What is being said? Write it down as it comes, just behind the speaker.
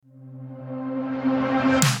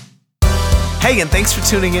Hey, and thanks for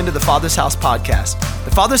tuning into the Father's House podcast.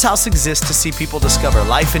 The Father's House exists to see people discover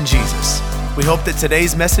life in Jesus. We hope that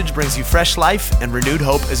today's message brings you fresh life and renewed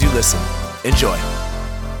hope as you listen. Enjoy.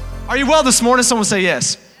 Are you well this morning? Someone say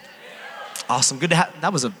yes. Awesome. Good to have.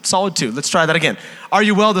 That was a solid 2. Let's try that again. Are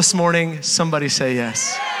you well this morning? Somebody say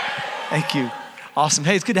yes. Thank you. Awesome.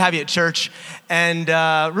 Hey, it's good to have you at church. And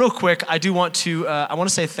real quick, I want to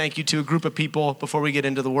say thank you to a group of people before we get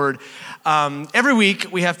into the word. Every week,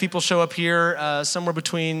 we have people show up here somewhere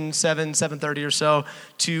between 7:30 or so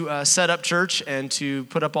to set up church and to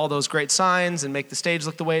put up all those great signs and make the stage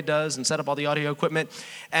look the way it does and set up all the audio equipment.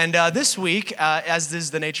 And this week, as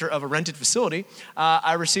is the nature of a rented facility,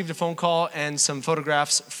 I received a phone call and some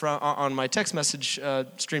photographs on my text message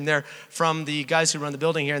stream there from the guys who run the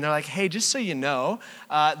building here. And they're like, hey, just so you know,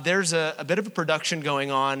 there's a bit of a production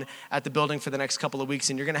going on at the building for the next couple of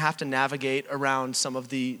weeks, and you're going to have to navigate around some of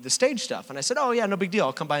the stage stuff. And I said, oh, yeah, no big deal.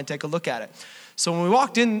 I'll come by and take a look at it. So when we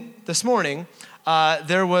walked in this morning,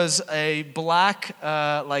 there was a black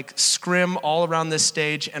scrim all around this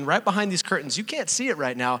stage, and right behind these curtains, you can't see it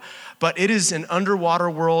right now, but it is an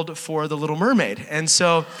underwater world for The Little Mermaid. And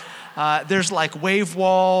so there's like wave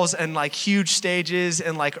walls and like huge stages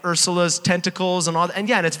and like Ursula's tentacles and all that. And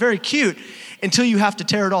yeah, and it's very cute until you have to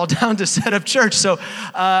tear it all down to set up church. So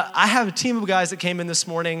I have a team of guys that came in this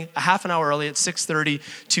morning a half an hour early at 6:30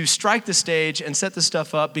 to strike the stage and set this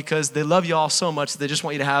stuff up because they love you all so much that they just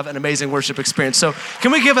want you to have an amazing worship experience. So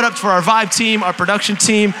can we give it up for our Vibe team, our production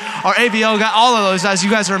team, our AVL guy, all of those guys.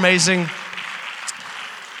 You guys are amazing.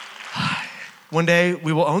 One day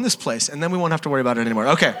we will own this place and then we won't have to worry about it anymore.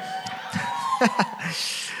 Okay.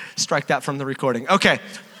 Strike that from the recording. Okay.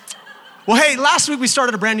 Well, hey, last week we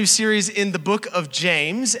started a brand new series in the book of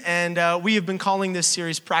James, and we have been calling this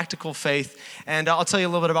series Practical Faith, and I'll tell you a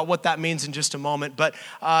little bit about what that means in just a moment. But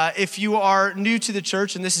if you are new to the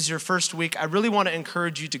church and this is your first week, I really want to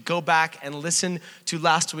encourage you to go back and listen to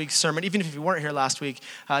last week's sermon, even if you weren't here last week,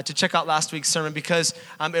 to check out last week's sermon, because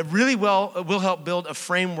it really will help build a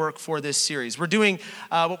framework for this series. We're doing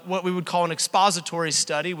what we would call an expository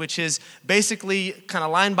study, which is basically kind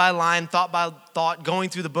of line by line, thought by thought, going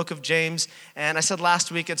through the book of James. And I said last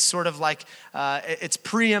week, it's sort of like, it's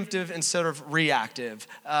preemptive instead of reactive.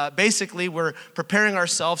 Basically, we're preparing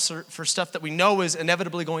ourselves for stuff that we know is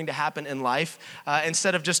inevitably going to happen in life,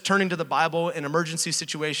 instead of just turning to the Bible in emergency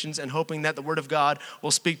situations and hoping that the Word of God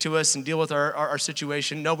will speak to us and deal with our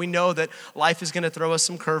situation. No, we know that life is going to throw us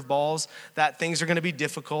some curveballs, that things are going to be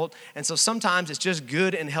difficult. And so sometimes it's just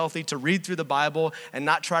good and healthy to read through the Bible and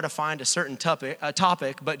not try to find a certain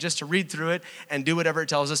topic, but just to read through it and do whatever it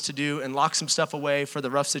tells us to do and lock some stuff away for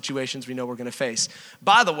the rough situations we know we're going to face.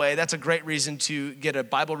 By the way, that's a great reason to get a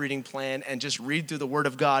Bible reading plan and just read through the Word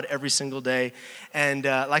of God every single day. And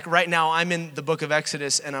like right now, I'm in the book of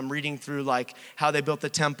Exodus and I'm reading through like how they built the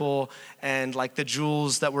temple and like the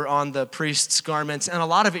jewels that were on the priest's garments. And a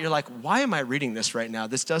lot of it, you're like, why am I reading this right now?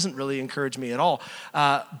 This doesn't really encourage me at all.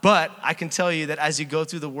 But I can tell you that as you go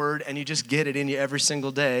through the Word and you just get it in you every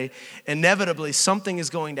single day, inevitably something is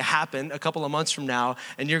going to happen a couple of months from now,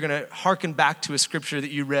 and you're going to hearken back to a scripture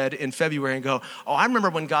that you read in February and go, oh, I remember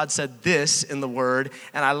when God said this in the Word,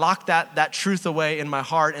 and I locked that truth away in my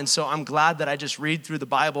heart, and so I'm glad that I just read through the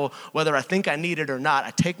Bible, whether I think I need it or not.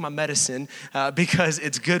 I take my medicine because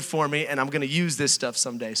it's good for me, and I'm going to use this stuff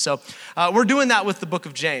someday. So we're doing that with the book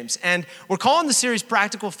of James, and we're calling the series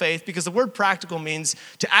Practical Faith because the word practical means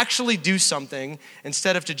to actually do something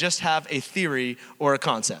instead of to just have a theory or a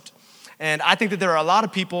concept. And I think that there are a lot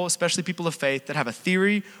of people, especially people of faith, that have a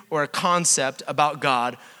theory or a concept about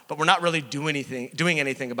God, but we're not really doing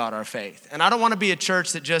anything about our faith. And I don't want to be a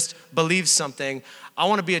church that just believes something. I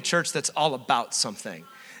want to be a church that's all about something.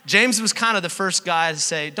 James was kind of the first guy to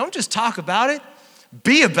say, don't just talk about it,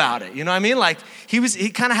 be about it. You know what I mean? Like he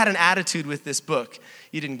kind of had an attitude with this book.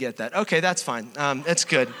 You didn't get that. Okay, that's fine. That's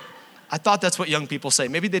good. I thought that's what young people say.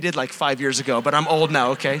 Maybe they did like 5 years ago, but I'm old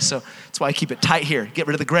now, okay? So that's why I keep it tight here, get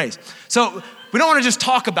rid of the grays. So we don't want to just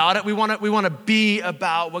talk about it. We want to be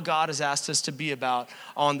about what God has asked us to be about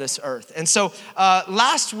on this earth. And so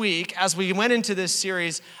last week, as we went into this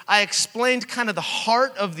series, I explained kind of the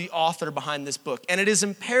heart of the author behind this book. And it is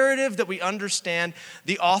imperative that we understand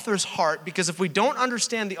the author's heart, because if we don't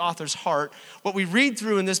understand the author's heart, what we read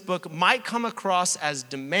through in this book might come across as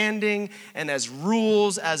demanding and as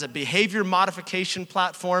rules, as a behavior modification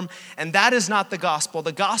platform. And that is not the gospel.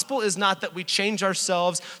 The gospel is not that we change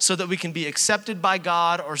ourselves so that we can be accepted accepted by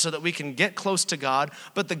God or so that we can get close to God.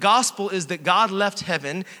 But the gospel is that God left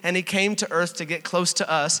heaven and he came to earth to get close to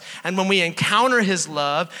us. And when we encounter his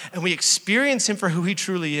love and we experience him for who he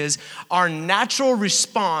truly is, our natural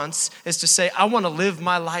response is to say, I want to live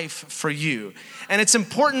my life for you. And it's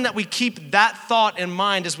important that we keep that thought in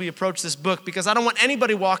mind as we approach this book, because I don't want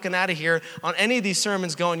anybody walking out of here on any of these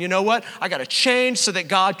sermons going, you know what, I got to change so that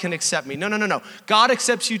God can accept me. No. God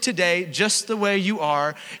accepts you today just the way you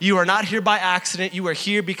are. You are not here by accident. You are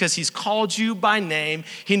here because he's called you by name.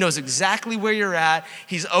 He knows exactly where you're at.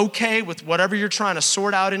 He's okay with whatever you're trying to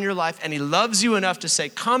sort out in your life, and he loves you enough to say,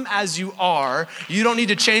 come as you are. You don't need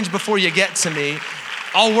to change before you get to me.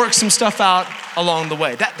 I'll work some stuff out along the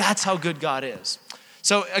way. That's how good God is.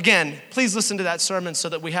 So again, please listen to that sermon so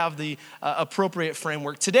that we have the appropriate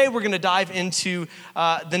framework. Today we're going to dive into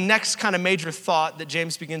the next kind of major thought that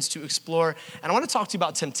James begins to explore. And I want to talk to you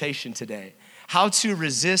about temptation today. How to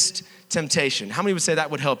resist temptation. How many would say that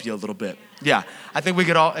would help you a little bit? Yeah, I think we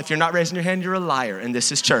could all, if you're not raising your hand, you're a liar, and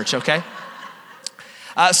this is church, okay?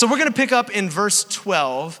 So we're going to pick up in verse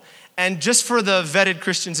 12. And just for the vetted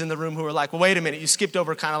Christians in the room who are like, well, wait a minute, you skipped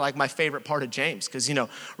over kind of like my favorite part of James. Because,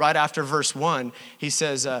 right after verse 1, he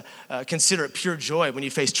says, consider it pure joy when you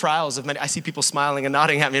face trials of many. I see people smiling and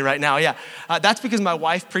nodding at me right now. Yeah, that's because my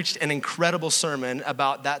wife preached an incredible sermon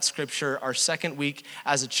about that scripture our second week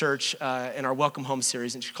as a church in our Welcome Home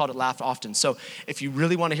series. And she called it Laugh Often. So if you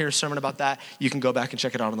really want to hear a sermon about that, you can go back and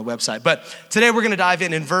check it out on the website. But today we're going to dive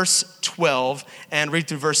in verse 12 and read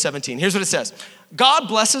through verse 17. Here's what it says. God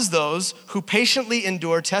blesses those who patiently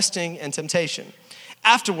endure testing and temptation.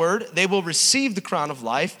 Afterward, they will receive the crown of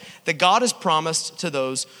life that God has promised to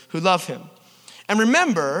those who love him. And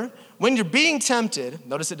remember, when you're being tempted,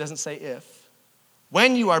 notice it doesn't say if.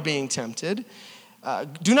 When you are being tempted,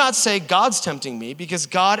 do not say God's tempting me, because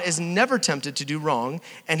God is never tempted to do wrong,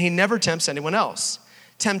 and he never tempts anyone else.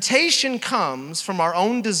 Temptation comes from our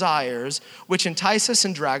own desires, which entice us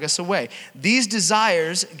and drag us away. These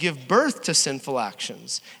desires give birth to sinful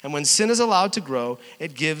actions. And when sin is allowed to grow,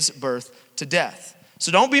 it gives birth to death.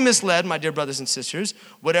 So don't be misled, my dear brothers and sisters.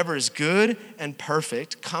 Whatever is good and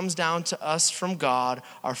perfect comes down to us from God,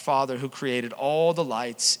 our Father, who created all the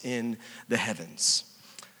lights in the heavens.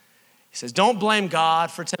 He says, don't blame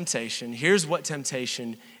God for temptation. Here's what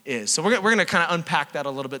temptation is. So we're going to kind of unpack that a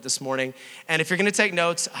little bit this morning. And if you're going to take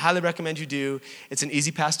notes, I highly recommend you do. It's an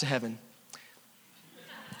easy pass to heaven.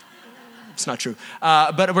 It's not true.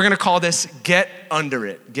 But we're going to call this Get Under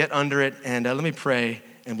It. Get Under It. And let me pray,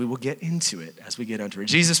 and we will get into it as we get under it.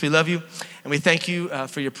 Jesus, we love you, and we thank you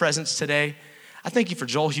for your presence today. I thank you for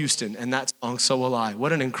Joel Houston and that song, So Will I.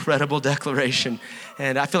 What an incredible declaration.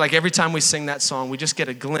 And I feel like every time we sing that song, we just get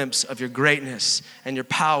a glimpse of your greatness and your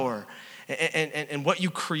power and what you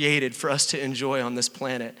created for us to enjoy on this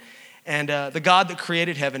planet. And the God that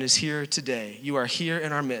created heaven is here today. You are here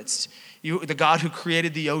in our midst. You, the God who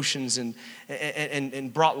created the oceans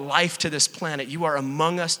and brought life to this planet, you are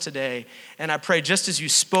among us today. And I pray just as you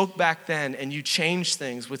spoke back then and you changed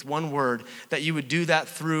things with one word, that you would do that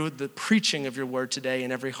through the preaching of your word today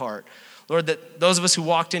in every heart. Lord, that those of us who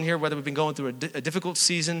walked in here, whether we've been going through a difficult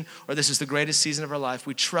season or this is the greatest season of our life,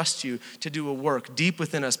 we trust you to do a work deep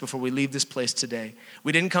within us before we leave this place today.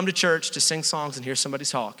 We didn't come to church to sing songs and hear somebody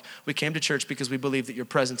talk. We came to church because we believe that your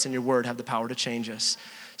presence and your word have the power to change us.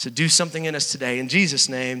 So do something in us today. In Jesus'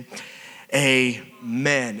 name,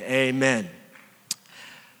 amen. Amen.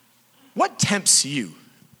 What tempts you?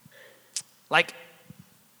 Like,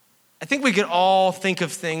 I think we could all think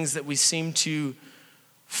of things that we seem to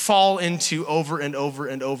fall into over and over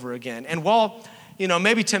and over again. And while,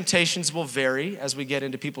 maybe temptations will vary as we get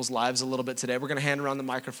into people's lives a little bit today, we're going to hand around the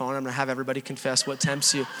microphone. I'm going to have everybody confess what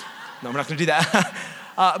tempts you. No, I'm not going to do that.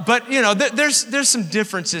 But there's some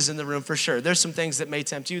differences in the room for sure. There's some things that may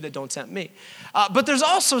tempt you that don't tempt me. But there's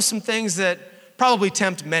also some things that probably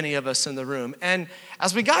tempt many of us in the room. And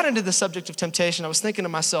as we got into the subject of temptation, I was thinking to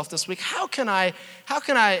myself this week, how can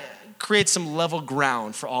I create some level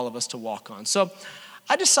ground for all of us to walk on? So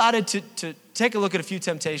I decided to take a look at a few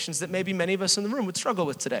temptations that maybe many of us in the room would struggle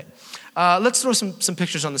with today. Let's throw some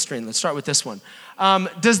pictures on the screen. Let's start with this one.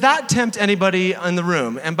 Does that tempt anybody in the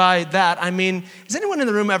room? And by that, I mean, has anyone in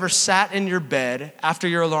the room ever sat in your bed after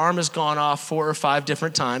your alarm has gone off 4 or 5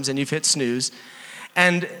 different times and you've hit snooze,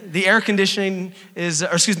 and the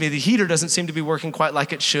the heater doesn't seem to be working quite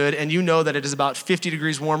like it should, and you know that it is about 50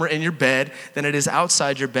 degrees warmer in your bed than it is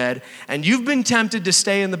outside your bed, and you've been tempted to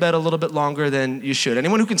stay in the bed a little bit longer than you should?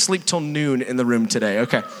 Anyone who can sleep till noon in the room today?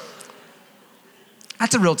 Okay.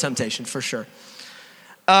 That's a real temptation for sure.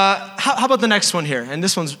 How about the next one here? And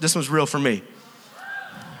this one's real for me.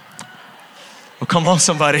 Oh, come on,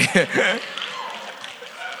 somebody.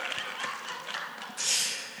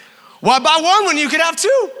 Why buy one when you could have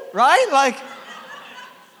two, right? Like,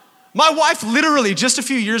 my wife literally just a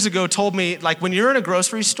few years ago told me, like, when you're in a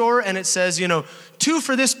grocery store and it says, you know, 2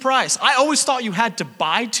 for this price. I always thought you had to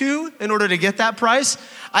buy 2 in order to get that price.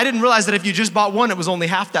 I didn't realize that if you just bought 1, it was only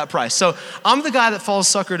half that price. So I'm the guy that falls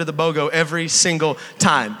sucker to the BOGO every single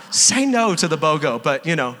time. Say no to the BOGO, but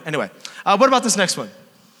you know, anyway. What about this next one?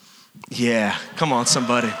 Yeah, come on,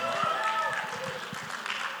 somebody.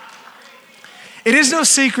 It is no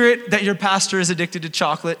secret that your pastor is addicted to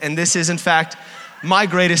chocolate, and this is, in fact, my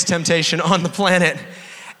greatest temptation on the planet.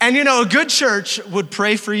 And you know, a good church would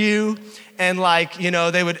pray for you, and like, you know,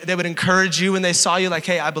 they would encourage you when they saw you, like,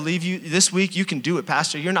 hey, I believe you this week, you can do it,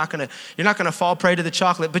 Pastor. You're not gonna fall prey to the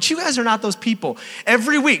chocolate. But you guys are not those people.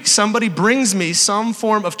 Every week, somebody brings me some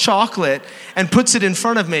form of chocolate and puts it in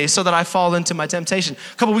front of me so that I fall into my temptation.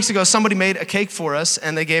 A couple weeks ago, somebody made a cake for us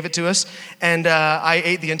and they gave it to us, and I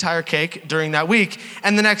ate the entire cake during that week.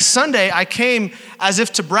 And the next Sunday, I came as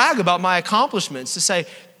if to brag about my accomplishments, to say,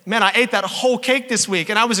 man, I ate that whole cake this week.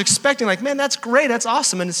 And I was expecting, like, man, that's great, that's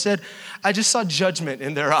awesome. And instead, I just saw judgment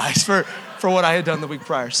in their eyes for what I had done the week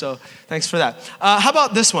prior. So thanks for that. How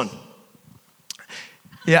about this one?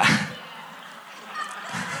 Yeah.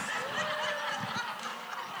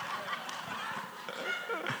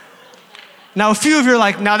 Now, a few of you are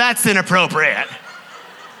like, now that's inappropriate.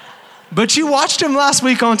 But you watched him last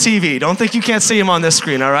week on TV. Don't think you can't see him on this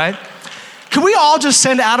screen, all right? Can we all just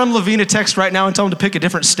send Adam Levine a text right now and tell him to pick a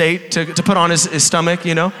different state to put on his stomach,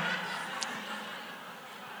 you know?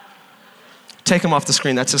 Take him off the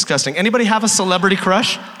screen, that's disgusting. Anybody have a celebrity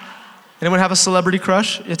crush? Anyone have a celebrity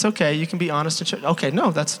crush? It's okay, you can be honest. Okay,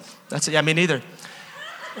 no, that's it. Yeah, me neither.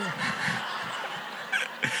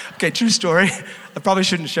 Okay, true story. I probably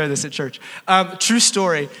shouldn't share this at church. True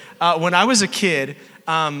story, when I was a kid,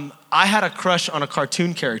 I had a crush on a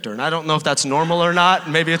cartoon character, and I don't know if that's normal or not,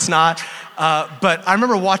 maybe it's not, but I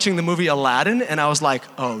remember watching the movie Aladdin, and I was like,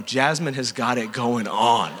 oh, Jasmine has got it going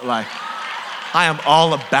on. Like, I am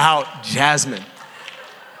all about Jasmine.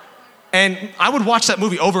 And I would watch that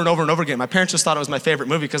movie over and over and over again. My parents just thought it was my favorite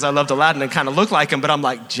movie because I loved Aladdin and kind of looked like him, but I'm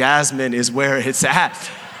like, Jasmine is where it's at.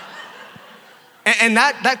 And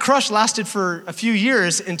that crush lasted for a few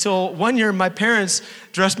years until one year my parents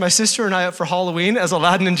dressed my sister and I up for Halloween as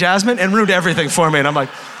Aladdin and Jasmine and ruined everything for me. And I'm like,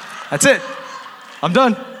 that's it, I'm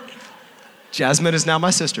done. Jasmine is now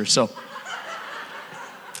my sister, so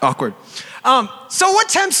awkward. So what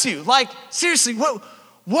tempts you? Like, seriously,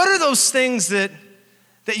 what are those things that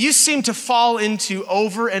you seem to fall into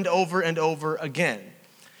over and over and over again?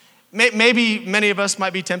 Maybe many of us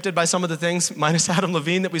might be tempted by some of the things, minus Adam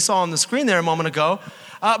Levine, that we saw on the screen there a moment ago.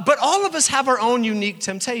 But all of us have our own unique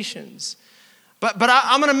temptations. But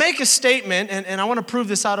I'm gonna make a statement, and I wanna prove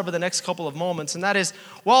this out over the next couple of moments, and that is,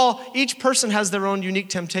 while each person has their own unique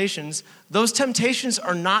temptations, those temptations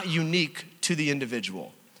are not unique to the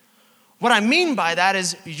individual. What I mean by that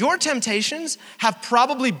is your temptations have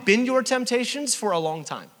probably been your temptations for a long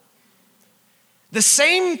time. The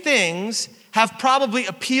same things have probably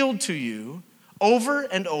appealed to you over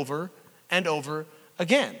and over and over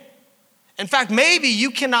again. In fact, maybe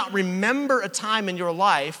you cannot remember a time in your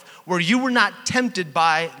life where you were not tempted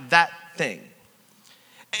by that thing.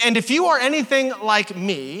 And if you are anything like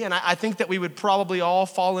me, and I think that we would probably all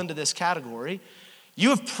fall into this category, you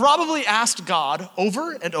have probably asked God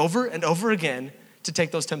over and over and over again to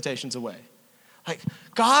take those temptations away. Like,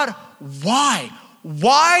 God, why?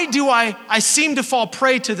 Why do I seem to fall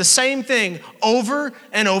prey to the same thing over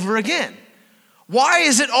and over again? Why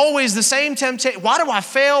is it always the same temptation? Why do I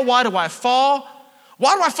fail? Why do I fall?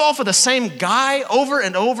 Why do I fall for the same guy over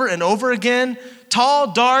and over and over again?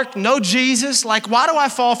 Tall, dark, no Jesus. Like, why do I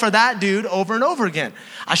fall for that dude over and over again?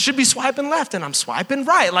 I should be swiping left and I'm swiping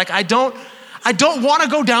right. Like, I don't want to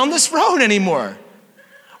go down this road anymore.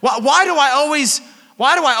 Why do I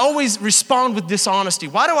always respond with dishonesty?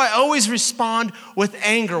 Why do I always respond with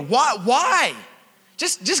anger? Why?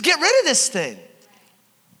 Just get rid of this thing.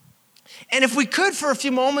 And if we could for a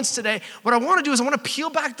few moments today, what I want to do is I want to peel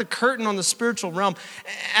back the curtain on the spiritual realm,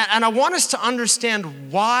 and I want us to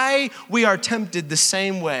understand why we are tempted the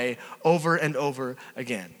same way over and over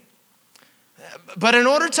again. But in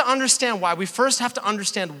order to understand why, we first have to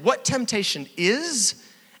understand what temptation is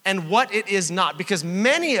and what it is not, because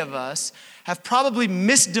many of us have probably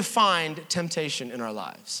misdefined temptation in our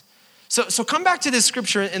lives. So come back to this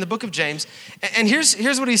scripture in the book of James, and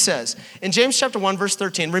here's what he says. In James chapter 1, verse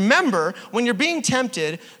 13, remember, when you're being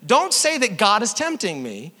tempted, don't say that God is tempting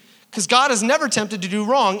me, because God is never tempted to do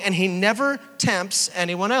wrong, and he never tempts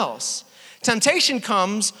anyone else. Temptation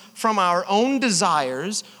comes from our own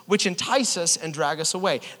desires, which entice us and drag us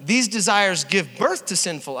away. These desires give birth to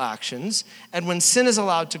sinful actions, and when sin is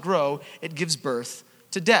allowed to grow, it gives birth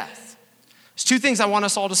to death. There's two things I want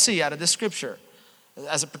us all to see out of this scripture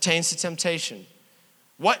as it pertains to temptation.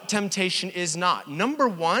 What temptation is not. Number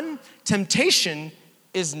one, temptation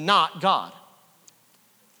is not God.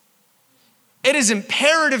 It is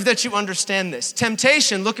imperative that you understand this.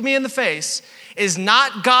 Temptation, look at me in the face, is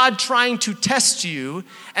not God trying to test you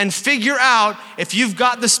and figure out if you've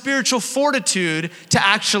got the spiritual fortitude to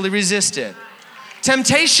actually resist it.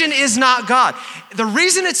 Temptation is not God. The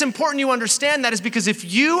reason it's important you understand that is because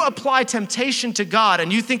if you apply temptation to God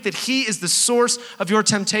and you think that He is the source of your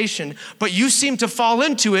temptation, but you seem to fall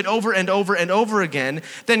into it over and over and over again,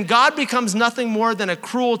 then God becomes nothing more than a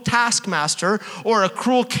cruel taskmaster or a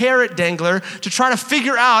cruel carrot dangler to try to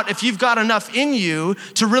figure out if you've got enough in you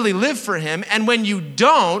to really live for Him. And when you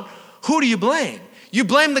don't, who do you blame? You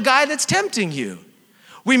blame the guy that's tempting you.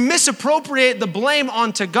 We misappropriate the blame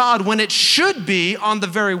onto God when it should be on the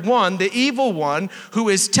very one, the evil one, who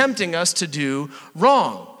is tempting us to do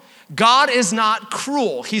wrong. God is not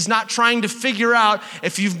cruel. He's not trying to figure out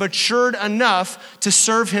if you've matured enough to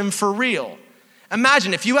serve Him for real.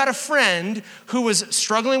 Imagine if you had a friend who was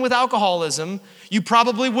struggling with alcoholism, you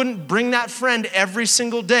probably wouldn't bring that friend every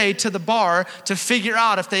single day to the bar to figure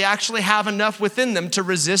out if they actually have enough within them to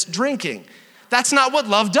resist drinking. That's not what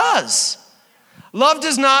love does. Love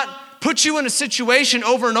does not put you in a situation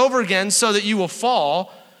over and over again so that you will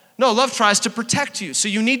fall. No, love tries to protect you. So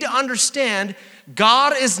you need to understand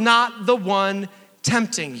God is not the one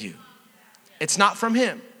tempting you. It's not from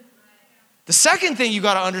Him. The second thing you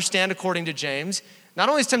got to understand, according to James, not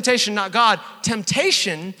only is temptation not God,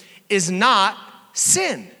 temptation is not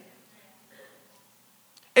sin.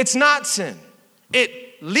 It's not sin.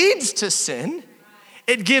 It leads to sin.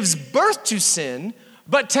 It gives birth to sin,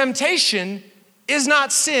 but temptation is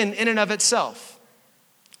not sin in and of itself.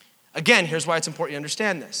 Again, here's why it's important you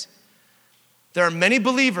understand this. There are many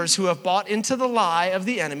believers who have bought into the lie of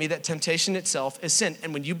the enemy that temptation itself is sin.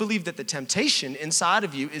 And when you believe that the temptation inside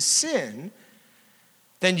of you is sin,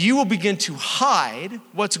 then you will begin to hide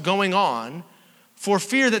what's going on for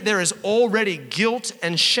fear that there is already guilt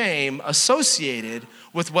and shame associated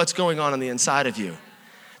with what's going on the inside of you.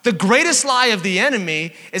 The greatest lie of the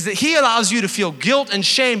enemy is that he allows you to feel guilt and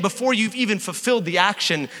shame before you've even fulfilled the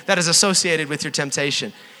action that is associated with your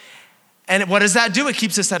temptation. And what does that do? It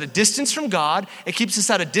keeps us at a distance from God. It keeps us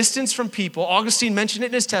at a distance from people. Augustine mentioned it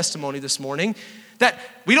in his testimony this morning, that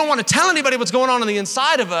we don't want to tell anybody what's going on the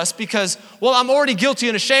inside of us because, well, I'm already guilty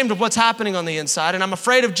and ashamed of what's happening on the inside, and I'm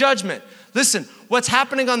afraid of judgment. Listen, what's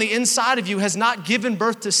happening on the inside of you has not given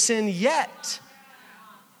birth to sin yet.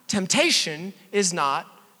 Temptation is not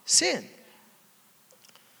sin.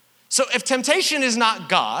 So if temptation is not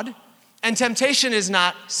God and temptation is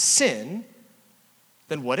not sin,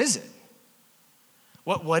 then what is it?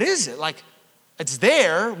 What is it? Like, it's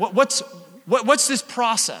there. What's this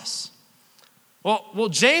process? Well,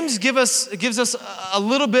 James gives us a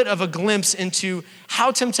little bit of a glimpse into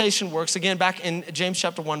how temptation works. Again, back in James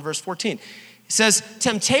chapter 1, verse 14. It says,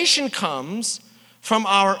 temptation comes from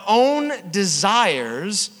our own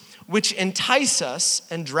desires which entice us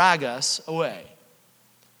and drag us away.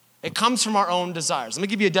 It comes from our own desires. Let me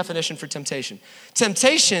give you a definition for temptation.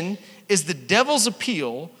 Temptation is the devil's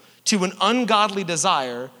appeal to an ungodly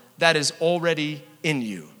desire that is already in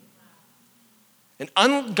you. An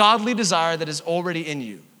ungodly desire that is already in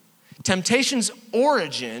you. Temptation's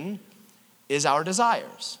origin is our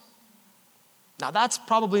desires. Now that's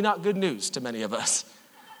probably not good news to many of us.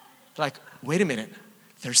 Like, wait a minute,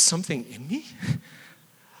 there's something in me?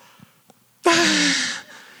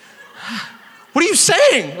 What are you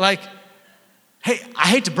saying? Like, hey, I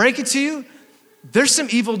hate to break it to you, there's some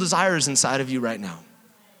evil desires inside of you right now.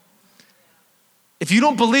 If you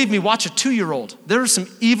don't believe me, watch a 2-year-old. There are some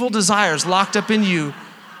evil desires locked up in you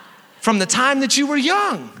from the time that you were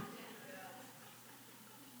young.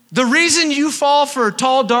 The reason you fall for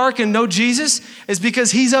tall, dark, and no Jesus is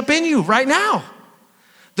because He's up in you right now.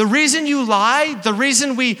 The reason you lie, the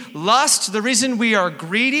reason we lust, the reason we are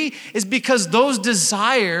greedy is because those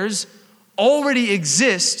desires already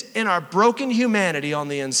exist in our broken humanity on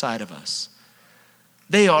the inside of us.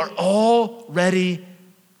 They are already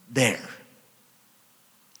there.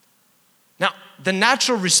 Now, the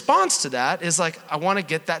natural response to that is like, I want to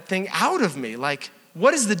get that thing out of me. Like,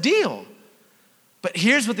 what is the deal? But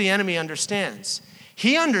here's what the enemy understands.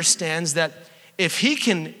 He understands that if he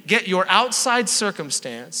can get your outside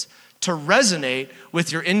circumstance to resonate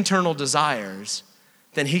with your internal desires,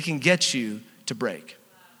 then he can get you to break.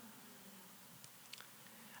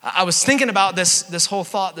 I was thinking about this whole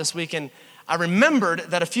thought this week, and I remembered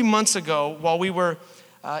that a few months ago, while we were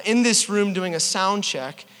in this room doing a sound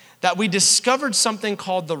check, that we discovered something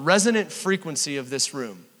called the resonant frequency of this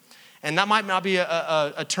room. And that might not be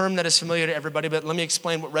a term that is familiar to everybody, but let me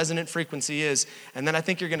explain what resonant frequency is, and then I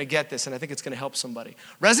think you're gonna get this, and I think it's gonna help somebody.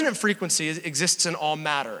 Resonant frequency exists in all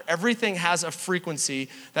matter. Everything has a frequency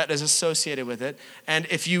that is associated with it, and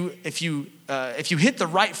if you hit the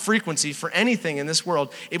right frequency for anything in this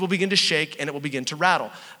world, it will begin to shake and it will begin to rattle.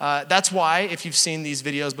 That's why, if you've seen these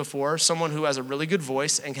videos before, someone who has a really good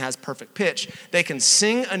voice and has perfect pitch, they can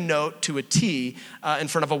sing a note to a T in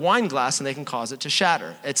front of a wine glass and they can cause it to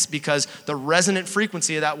shatter. It's because the resonant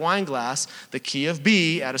frequency of that wine glass, the key of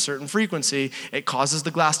B at a certain frequency, it causes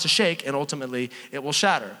the glass to shake and ultimately it will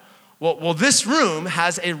shatter. Well, this room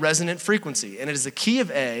has a resonant frequency, and it is the key of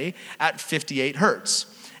A at 58 hertz.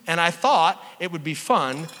 And I thought it would be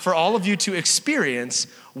fun for all of you to experience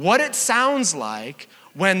what it sounds like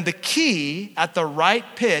when the key at the right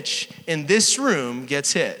pitch in this room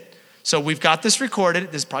gets hit. So we've got this recorded.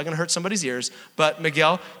 This is probably gonna hurt somebody's ears, but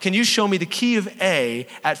Miguel, can you show me the key of A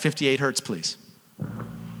at 58 hertz, please?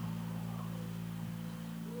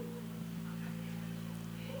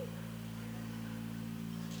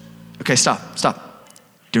 Okay, stop.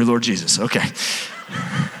 Dear Lord Jesus, okay.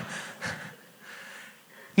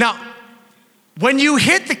 Now, when you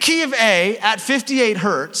hit the key of A at 58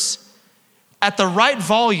 hertz, at the right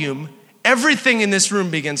volume, everything in this room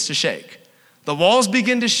begins to shake. The walls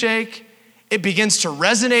begin to shake. It begins to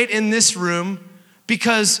resonate in this room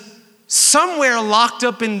because somewhere locked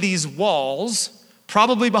up in these walls,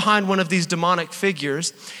 probably behind one of these demonic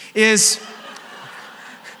figures, is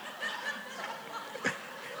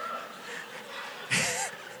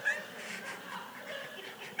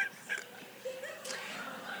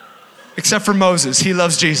except for Moses, he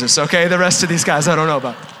loves Jesus, okay? The rest of these guys I don't know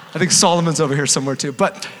about. I think Solomon's over here somewhere too.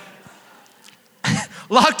 But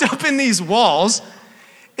locked up in these walls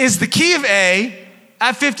is the key of A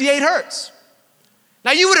at 58 hertz.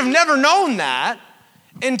 Now you would have never known that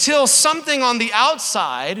until something on the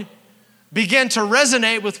outside began to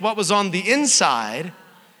resonate with what was on the inside,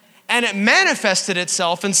 and it manifested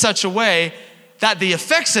itself in such a way that the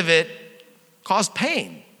effects of it caused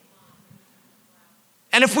pain.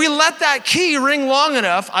 And if we let that key ring long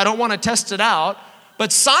enough, I don't want to test it out,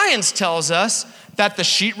 but science tells us that the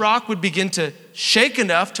sheetrock would begin to shake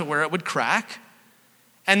enough to where it would crack,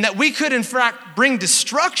 and that we could in fact bring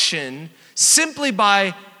destruction simply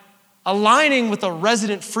by aligning with a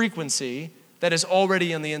resonant frequency that is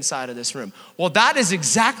already on the inside of this room. Well, that is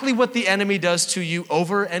exactly what the enemy does to you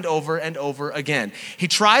over and over and over again. He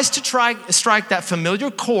tries to strike that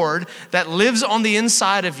familiar chord that lives on the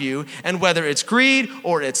inside of you, and whether it's greed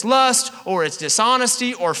or it's lust or it's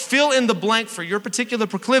dishonesty or fill in the blank for your particular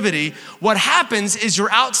proclivity, what happens is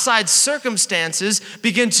your outside circumstances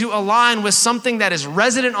begin to align with something that is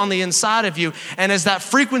resident on the inside of you, and as that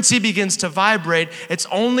frequency begins to vibrate, it's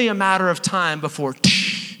only a matter of time before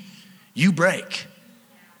you break.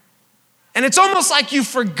 And it's almost like you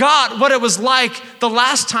forgot what it was like the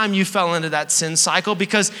last time you fell into that sin cycle,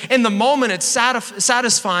 because in the moment it's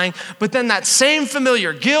satisfying, but then that same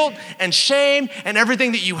familiar guilt and shame and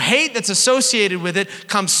everything that you hate that's associated with it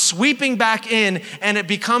comes sweeping back in, and it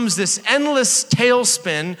becomes this endless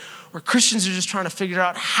tailspin where Christians are just trying to figure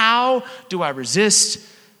out, how do I resist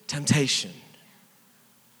temptation?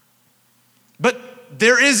 But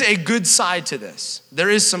there is a good side to this. There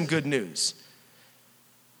is some good news.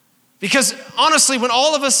 Because honestly, when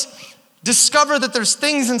all of us discover that there's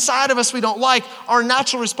things inside of us we don't like, our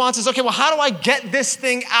natural response is, okay, well, how do I get this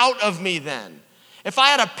thing out of me then? If I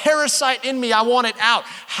had a parasite in me, I want it out.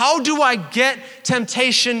 How do I get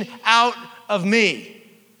temptation out of me?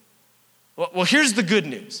 Well, here's the good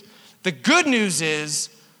news. The good news is,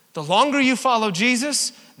 the longer you follow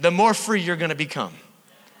Jesus, the more free you're gonna become.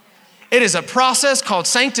 It is a process called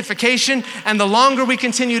sanctification, and the longer we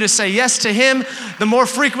continue to say yes to Him, the more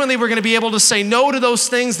frequently we're gonna be able to say no to those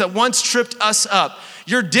things that once tripped us up.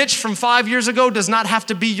 Your ditch from 5 years ago does not have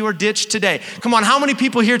to be your ditch today. Come on, how many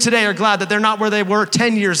people here today are glad that they're not where they were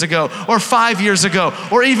 10 years ago, or 5 years ago,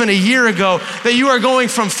 or even a year ago, that you are going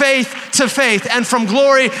from faith to faith and from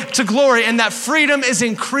glory to glory, and that freedom is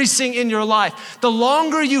increasing in your life. The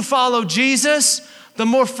longer you follow Jesus, the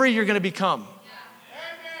more free you're gonna become.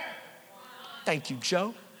 Thank you,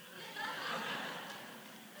 Joe.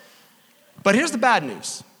 But here's the bad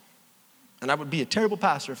news, and I would be a terrible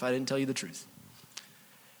pastor if I didn't tell you the truth.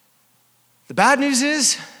 The bad news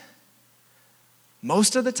is,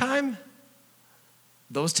 most of the time,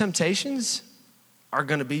 those temptations are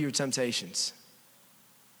gonna be your temptations.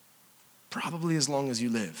 probably as long as you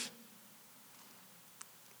live.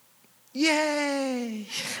 Yay!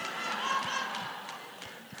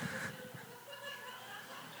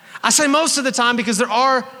 I say most of the time because there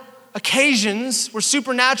are occasions where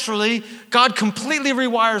supernaturally God completely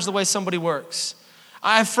rewires the way somebody works.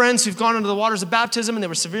 I have friends who've gone into the waters of baptism and they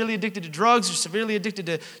were severely addicted to drugs or severely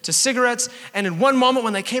addicted to cigarettes. And in one moment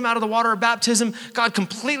when they came out of the water of baptism, God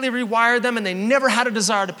completely rewired them and they never had a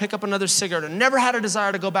desire to pick up another cigarette or never had a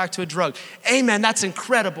desire to go back to a drug. Amen, that's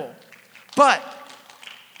incredible. But,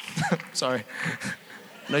 sorry,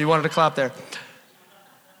 no, you wanted to clap there.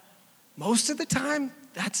 Most of the time,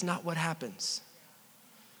 that's not what happens.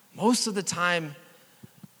 Most of the time,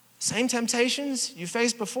 same temptations you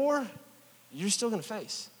faced before, you're still gonna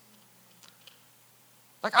face.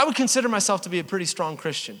 Like, I would consider myself to be a pretty strong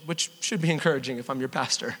Christian, which should be encouraging if I'm your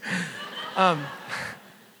pastor. But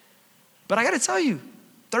I gotta tell you,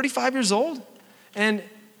 35 years old, and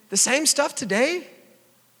the same stuff today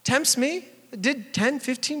tempts me that did 10,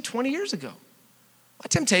 15, 20 years ago. My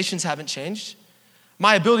temptations haven't changed.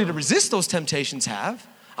 My ability to resist those temptations have.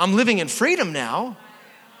 I'm living in freedom now,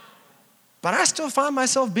 but I still find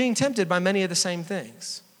myself being tempted by many of the same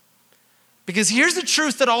things. Because here's the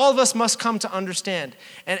truth that all of us must come to understand.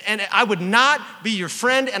 And I would not be your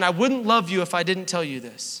friend and I wouldn't love you if I didn't tell you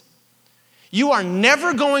this. You are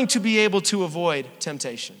never going to be able to avoid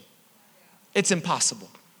temptation. It's impossible.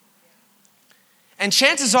 And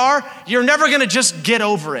chances are you're never gonna just get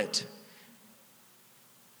over it.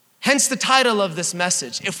 Hence the title of this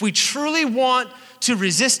message. If we truly want to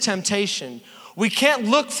resist temptation, we can't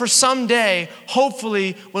look for someday,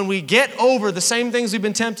 hopefully, when we get over the same things we've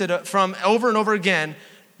been tempted from over and over again,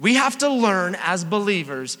 we have to learn as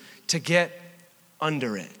believers to get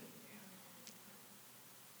under it.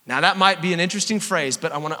 Now that might be an interesting phrase,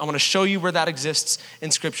 but I want to show you where that exists in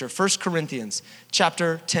Scripture. 1 Corinthians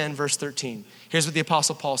chapter 10, verse 13. Here's what the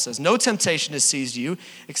Apostle Paul says. No temptation has seized you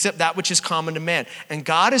except that which is common to man. And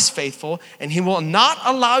God is faithful and he will not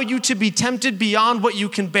allow you to be tempted beyond what you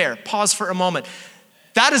can bear. Pause for a moment.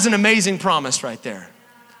 That is an amazing promise right there.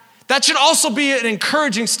 That should also be an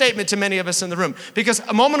encouraging statement to many of us in the room. Because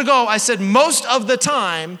a moment ago I said most of the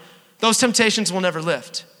time those temptations will never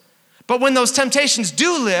lift. But when those temptations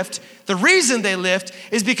do lift, the reason they lift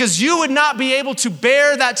is because you would not be able to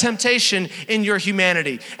bear that temptation in your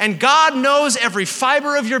humanity. And God knows every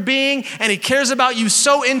fiber of your being, and he cares about you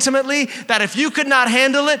so intimately that if you could not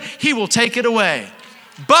handle it, he will take it away.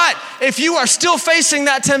 But if you are still facing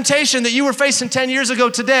that temptation that you were facing 10 years ago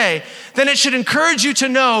today, then it should encourage you to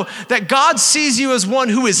know that God sees you as one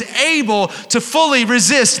who is able to fully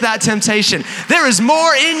resist that temptation. There is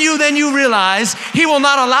more in you than you realize. He will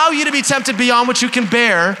not allow you to be tempted beyond what you can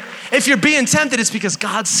bear. If you're being tempted, it's because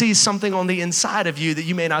God sees something on the inside of you that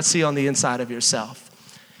you may not see on the inside of yourself.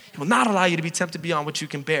 He will not allow you to be tempted beyond what you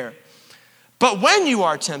can bear. But when you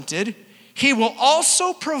are tempted, he will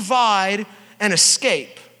also provide an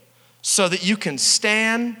escape so that you can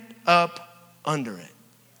stand up under it.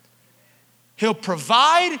 He'll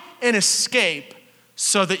provide an escape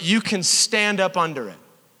so that you can stand up under it.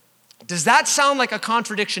 Does that sound like a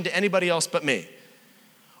contradiction to anybody else but me?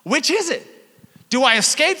 Which is it? Do I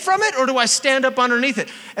escape from it or do I stand up underneath it?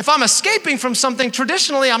 If I'm escaping from something,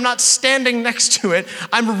 traditionally I'm not standing next to it,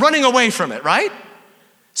 I'm running away from it, right?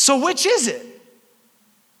 So which is it?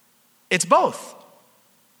 It's both.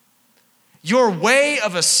 Your way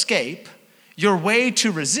of escape, your way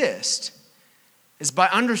to resist, is by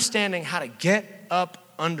understanding how to get up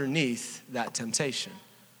underneath that temptation.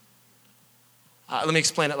 Let me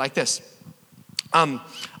explain it like this.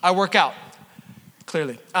 I work out,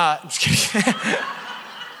 clearly. I'm just kidding.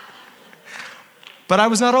 But I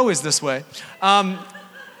was not always this way.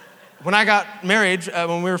 When I got married,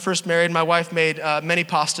 when we were first married, my wife made many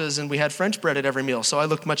pastas and we had French bread at every meal. So I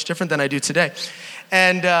looked much different than I do today.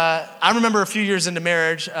 And I remember a few years into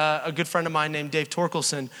marriage, a good friend of mine named Dave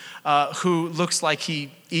Torkelson, who looks like he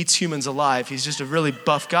eats humans alive. He's just a really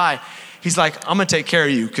buff guy. He's like, I'm gonna take care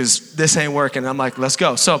of you because this ain't working. I'm like, let's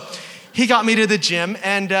go. So he got me to the gym,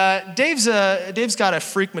 and Dave's got a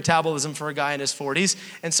freak metabolism for a guy in his 40s,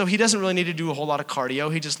 and so he doesn't really need to do a whole lot of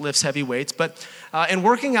cardio. He just lifts heavy weights. But in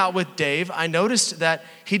working out with Dave, I noticed that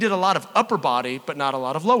he did a lot of upper body, but not a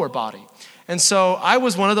lot of lower body. And so I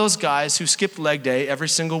was one of those guys who skipped leg day every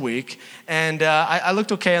single week, and I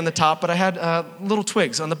looked okay on the top, but I had little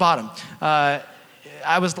twigs on the bottom.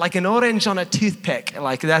 I was like an orange on a toothpick.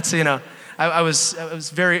 Like that's, I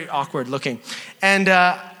was very awkward looking. And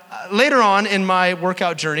later on in my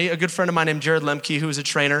workout journey, a good friend of mine named Jared Lemke, who is a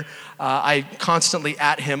trainer, I constantly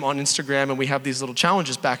at him on Instagram and we have these little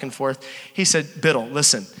challenges back and forth. He said, Biddle,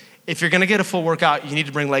 listen, if you're gonna get a full workout, you need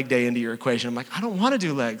to bring leg day into your equation. I'm like, I don't wanna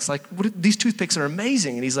do legs. Like, these toothpicks are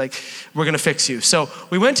amazing. And he's like, we're gonna fix you. So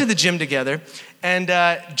we went to the gym together, and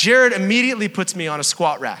Jared immediately puts me on a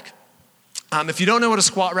squat rack. If you don't know what a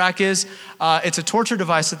squat rack is, it's a torture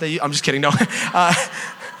device that they use. I'm just kidding, no.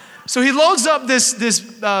 So he loads up this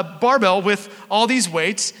barbell with all these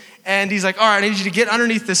weights, and he's like, all right, I need you to get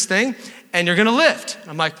underneath this thing, and you're gonna lift.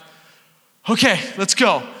 I'm like, okay, let's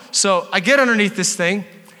go. So I get underneath this thing,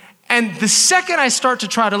 and the second I start to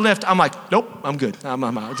try to lift, I'm like, nope, I'm good. I'm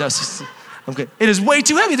good. It is way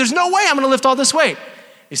too heavy. There's no way I'm gonna lift all this weight.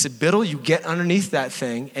 He said, Biddle, you get underneath that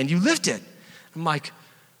thing and you lift it. I'm like,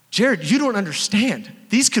 Jared, you don't understand.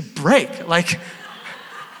 These could break. Like,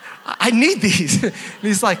 I need these. And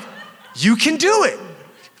he's like, you can do it.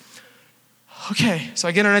 Okay, so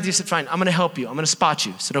I get underneath. He said, fine, I'm gonna help you. I'm gonna spot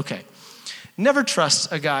you. I said, okay. Never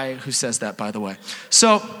trust a guy who says that, by the way.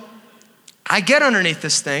 So I get underneath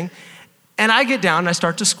this thing, and I get down, and I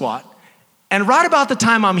start to squat. And right about the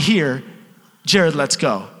time I'm here, Jared lets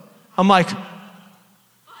go. I'm like,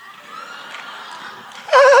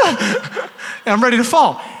 and I'm ready to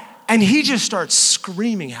fall. And he just starts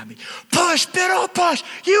screaming at me, push, Biddle, push,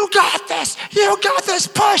 you got this,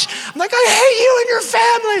 push. I'm like, I hate you and your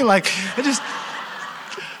family. Like,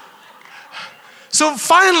 so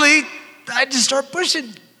finally, I just start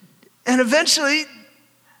pushing, and eventually,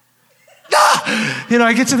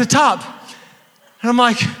 I get to the top, and I'm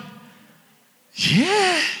like,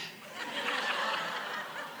 yeah.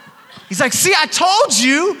 He's like, see, I told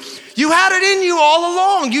you, you had it in you all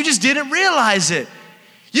along. You just didn't realize it.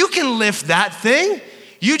 You can lift that thing.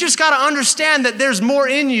 You just got to understand that there's more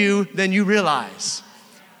in you than you realize.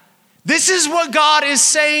 This is what God is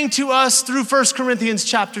saying to us through 1 Corinthians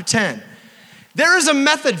chapter 10. There is a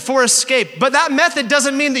method for escape, but that method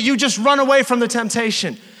doesn't mean that you just run away from the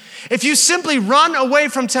temptation. If you simply run away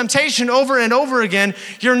from temptation over and over again,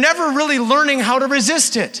 you're never really learning how to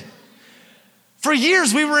resist it. For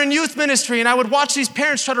years, we were in youth ministry, and I would watch these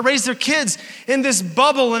parents try to raise their kids in this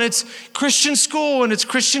bubble, and it's Christian school, and it's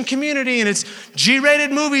Christian community, and it's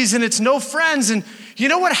G-rated movies, and it's no friends. And you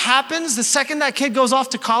know what happens the second that kid goes off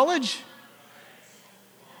to college?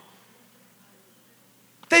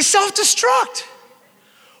 They self-destruct.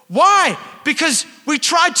 Why? Because we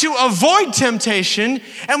tried to avoid temptation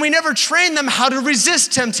and we never trained them how to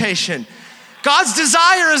resist temptation. God's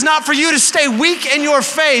desire is not for you to stay weak in your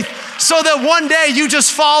faith so that one day you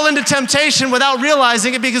just fall into temptation without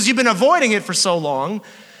realizing it because you've been avoiding it for so long.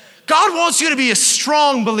 God wants you to be a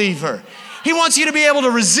strong believer. He wants you to be able to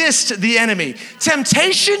resist the enemy.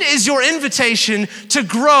 Temptation is your invitation to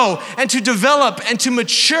grow and to develop and to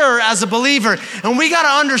mature as a believer. And we got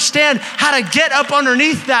to understand how to get up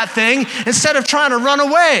underneath that thing instead of trying to run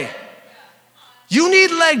away. You need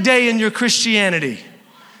leg day in your Christianity.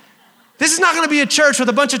 This is not going to be a church with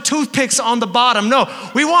a bunch of toothpicks on the bottom. No,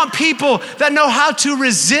 we want people that know how to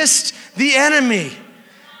resist the enemy.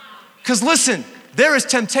 Because listen, there is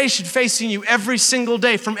temptation facing you every single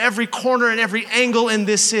day from every corner and every angle in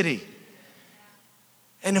this city.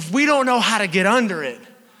 And if we don't know how to get under it,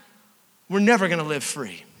 we're never going to live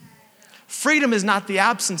free. Freedom is not the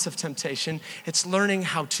absence of temptation, it's learning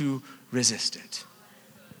how to resist it.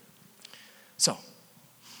 So,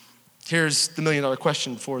 here's the million-dollar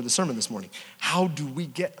question for the sermon this morning. How do we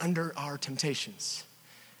get under our temptations?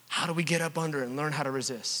 How do we get up under it and learn how to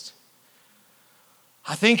resist?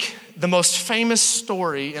 I think the most famous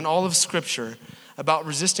story in all of Scripture about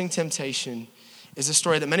resisting temptation is a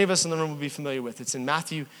story that many of us in the room will be familiar with. It's in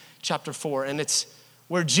Matthew chapter 4, and it's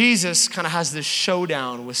where Jesus kind of has this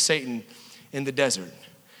showdown with Satan in the desert.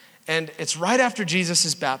 And it's right after Jesus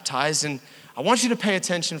is baptized, and I want you to pay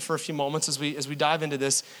attention for a few moments as we dive into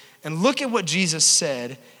this and look at what Jesus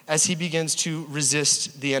said as he begins to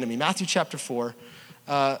resist the enemy. Matthew chapter 4,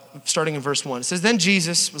 starting in verse 1. It says, then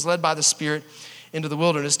Jesus was led by the Spirit into the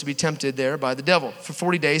wilderness to be tempted there by the devil. For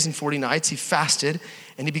 40 days and 40 nights he fasted,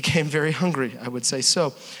 and he became very hungry, I would say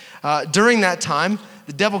so. During that time,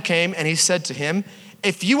 the devil came and he said to him,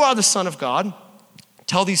 if you are the Son of God,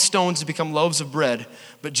 tell these stones to become loaves of bread.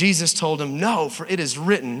 But Jesus told him, no, for it is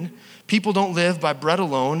written, people don't live by bread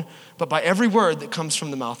alone, but by every word that comes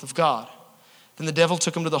from the mouth of God. Then the devil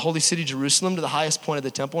took him to the holy city, Jerusalem, to the highest point of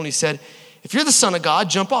the temple, and he said, if you're the Son of God,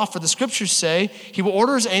 jump off, for the scriptures say he will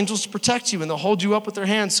order his angels to protect you, and they'll hold you up with their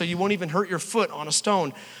hands so you won't even hurt your foot on a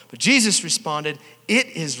stone. But Jesus responded, it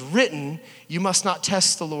is written, you must not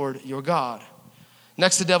test the Lord your God.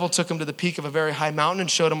 Next, the devil took him to the peak of a very high mountain and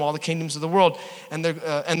showed him all the kingdoms of the world and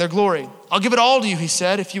their glory. I'll give it all to you, he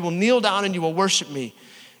said, if you will kneel down and you will worship me.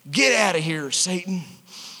 Get out of here, Satan.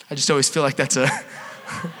 I just always feel like that's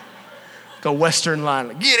Go Western line.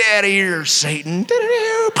 Like, get out of here, Satan.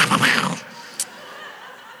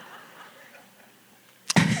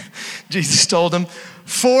 Jesus told him,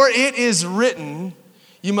 for it is written,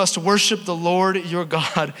 you must worship the Lord your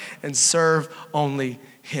God and serve only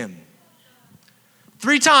him.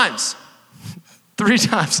 3 times. 3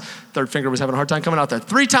 times. Third finger was having a hard time coming out there.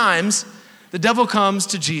 3 times the devil comes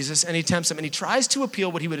to Jesus and he tempts him and he tries to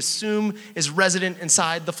appeal what he would assume is resident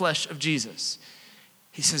inside the flesh of Jesus.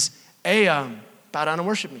 He says, hey, bow down and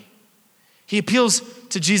worship me. He appeals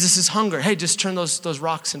to Jesus' hunger. Hey, just turn those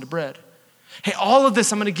rocks into bread. Hey, all of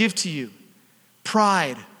this I'm gonna give to you.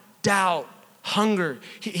 Pride, doubt, hunger.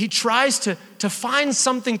 He tries to find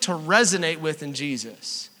something to resonate with in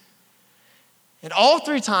Jesus. And all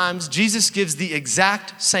 3 times, Jesus gives the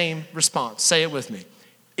exact same response. Say it with me.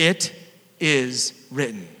 It is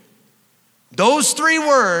written. Those 3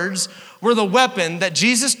 words were the weapon that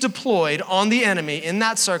Jesus deployed on the enemy in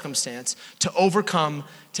that circumstance to overcome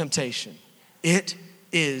temptation. It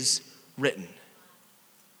is written.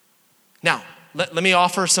 Now, let me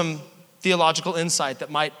offer some theological insight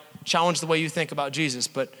that might challenge the way you think about Jesus,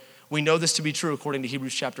 but we know this to be true according to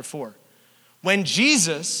Hebrews chapter 4. When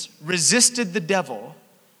Jesus resisted the devil,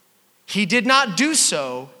 he did not do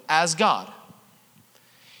so as God.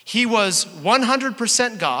 He was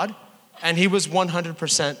 100% God and he was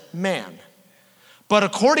 100% man. But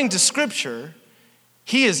according to Scripture,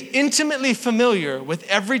 he is intimately familiar with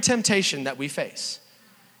every temptation that we face.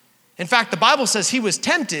 In fact, the Bible says he was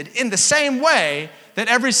tempted in the same way that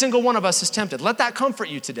every single one of us is tempted. Let that comfort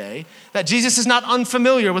you today, that Jesus is not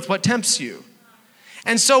unfamiliar with what tempts you.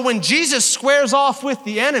 And so when Jesus squares off with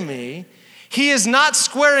the enemy, he is not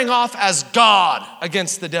squaring off as God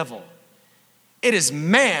against the devil. It is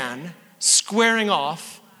man squaring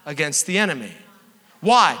off against the enemy.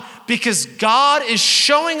 Why? Because God is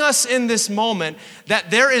showing us in this moment that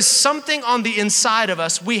there is something on the inside of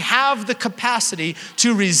us. We have the capacity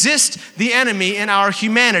to resist the enemy in our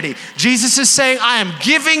humanity. Jesus is saying, I am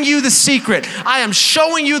giving you the secret. I am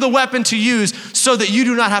showing you the weapon to use so that you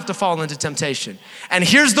do not have to fall into temptation. And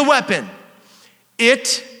here's the weapon.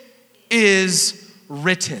 It is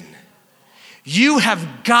written. You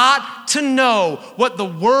have got to know what the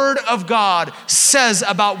Word of God says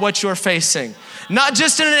about what you're facing. Not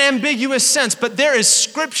just in an ambiguous sense, but there is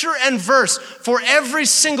scripture and verse for every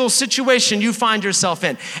single situation you find yourself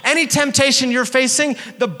in. Any temptation you're facing,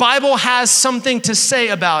 the Bible has something to say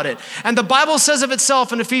about it. And the Bible says of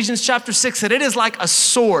itself in Ephesians chapter 6 that it is like a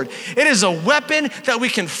sword. It is a weapon that we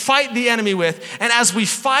can fight the enemy with. And as we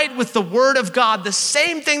fight with the Word of God, the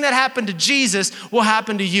same thing that happened to Jesus will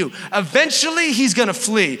happen to you. Eventually, he's gonna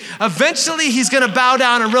flee. Eventually, he's gonna bow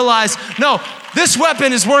down and realize, no, this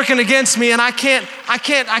weapon is working against me and I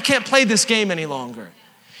can't play this game any longer.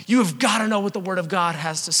 You have got to know what the Word of God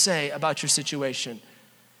has to say about your situation.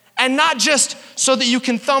 And not just so that you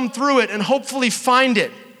can thumb through it and hopefully find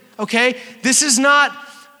it, okay? This is not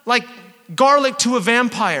like garlic to a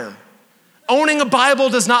vampire. Owning a Bible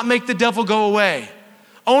does not make the devil go away.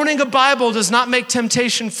 Owning a Bible does not make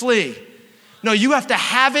temptation flee. No, you have to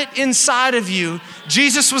have it inside of you.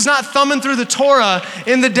 Jesus was not thumbing through the Torah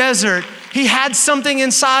in the desert. He had something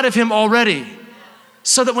inside of him already.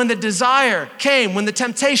 So that when the desire came, when the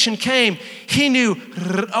temptation came, he knew,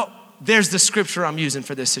 oh, there's the scripture I'm using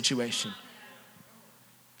for this situation.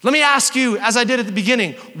 Let me ask you, as I did at the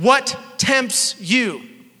beginning, what tempts you?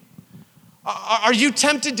 Are you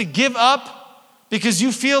tempted to give up because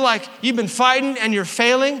you feel like you've been fighting and you're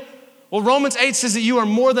failing? Well, Romans 8 says that you are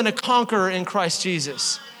more than a conqueror in Christ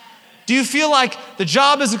Jesus. Do you feel like the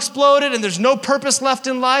job has exploded and there's no purpose left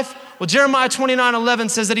in life? Well, Jeremiah 29:11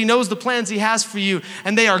 says that he knows the plans he has for you,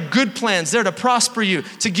 and they are good plans. They're to prosper you,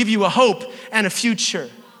 to give you a hope and a future.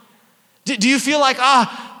 Do you feel like,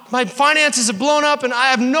 my finances are blown up and I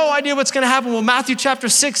have no idea what's gonna happen? Well, Matthew chapter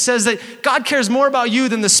 6 says that God cares more about you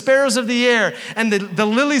than the sparrows of the air and the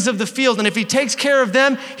lilies of the field. And if he takes care of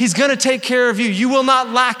them, he's gonna take care of you. You will not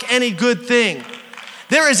lack any good thing.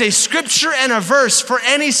 There is a scripture and a verse for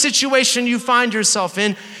any situation you find yourself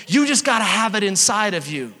in. You just gotta have it inside of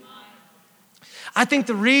you. I think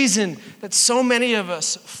the reason that so many of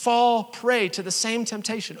us fall prey to the same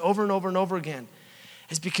temptation over and over and over again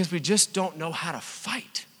is because we just don't know how to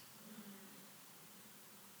fight.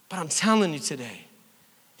 But I'm telling you today,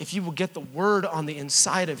 if you will get the Word on the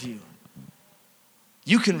inside of you,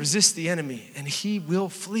 you can resist the enemy and he will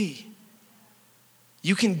flee.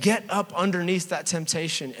 You can get up underneath that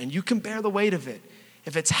temptation and you can bear the weight of it.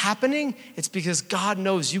 If it's happening, it's because God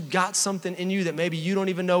knows you got something in you that maybe you don't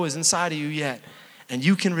even know is inside of you yet. And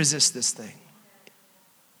you can resist this thing.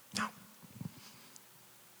 Now,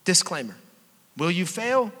 disclaimer, will you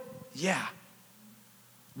fail? Yeah.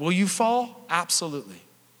 Will you fall? Absolutely.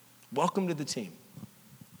 Welcome to the team.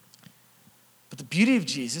 But the beauty of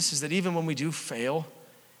Jesus is that even when we do fail,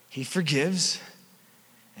 he forgives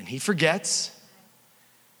and he forgets.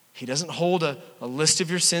 He doesn't hold a list of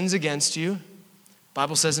your sins against you. The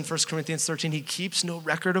Bible says in 1 Corinthians 13, he keeps no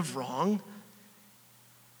record of wrong.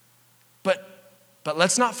 But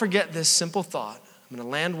let's not forget this simple thought. I'm going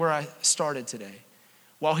to land where I started today.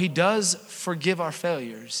 While he does forgive our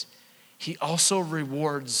failures, he also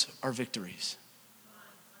rewards our victories.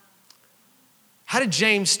 How did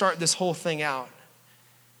James start this whole thing out?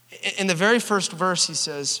 In the very first verse, he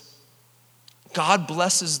says, God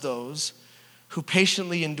blesses those who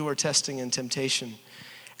patiently endure testing and temptation.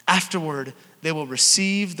 Afterward, they will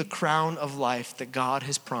receive the crown of life that God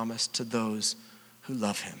has promised to those who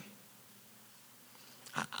love him.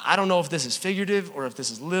 I don't know if this is figurative or if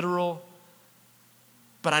this is literal,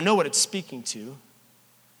 but I know what it's speaking to.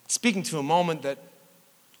 It's speaking to a moment that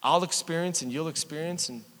I'll experience and you'll experience,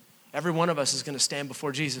 and every one of us is going to stand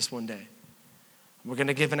before Jesus one day. We're going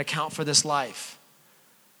to give an account for this life.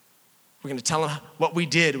 We're going to tell him what we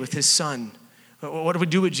did with his son. What did we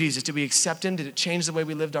do with Jesus? Did we accept him? Did it change the way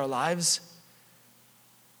we lived our lives?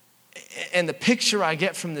 And the picture I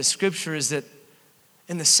get from this scripture is that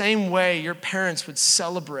in the same way your parents would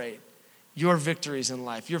celebrate your victories in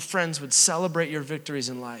life, your friends would celebrate your victories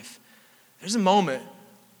in life, there's a moment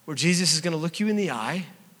where Jesus is going to look you in the eye and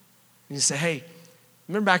you say, hey,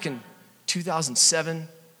 remember back in 2007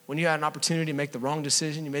 when you had an opportunity to make the wrong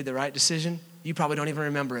decision, you made the right decision? You probably don't even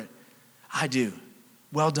remember it. I do.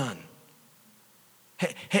 Well done.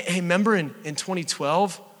 Hey, remember in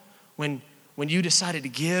 2012 when you decided to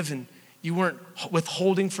give and you weren't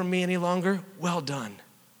withholding from me any longer? Well done.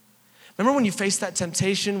 Remember when you faced that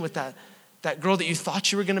temptation with that girl that you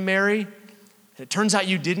thought you were going to marry, and it turns out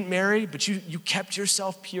you didn't marry, but you kept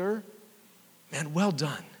yourself pure? Man, well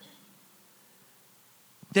done.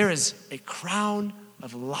 There is a crown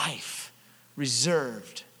of life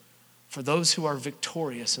reserved for those who are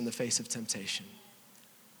victorious in the face of temptation.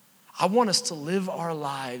 I want us to live our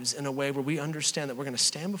lives in a way where we understand that we're going to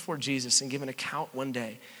stand before Jesus and give an account one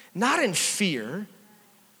day, not in fear,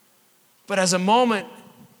 but as a moment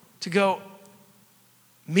to go,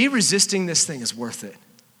 me resisting this thing is worth it.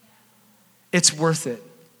 It's worth it.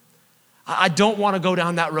 I don't want to go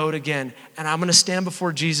down that road again, and I'm going to stand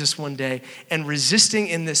before Jesus one day, and resisting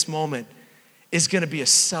in this moment is going to be a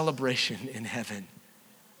celebration in heaven.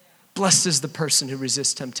 Blessed is the person who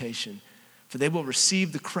resists temptation, for they will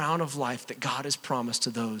receive the crown of life that God has promised to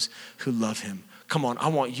those who love him. Come on, I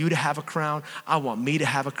want you to have a crown. I want me to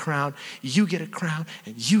have a crown. You get a crown,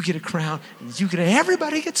 and you get a crown, and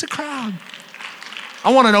everybody gets a crown.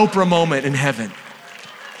 I want an Oprah moment in heaven.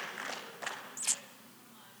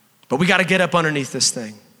 But we got to get up underneath this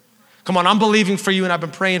thing. Come on, I'm believing for you, and I've been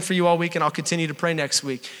praying for you all week, and I'll continue to pray next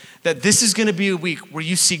week, that this is going to be a week where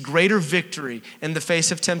you see greater victory in the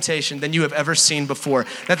face of temptation than you have ever seen before.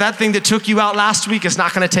 That thing that took you out last week is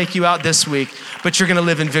not going to take you out this week, but you're going to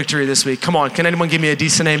live in victory this week. Come on, can anyone give me a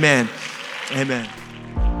decent amen? Amen.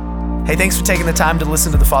 Hey, thanks for taking the time to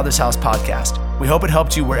listen to the Father's House podcast. We hope it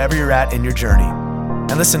helped you wherever you're at in your journey.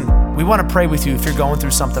 And listen, we want to pray with you if you're going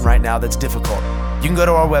through something right now that's difficult. You can go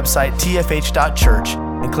to our website, tfh.church,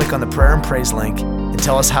 and click on the prayer and praise link and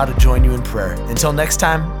tell us how to join you in prayer. Until next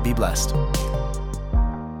time, be blessed.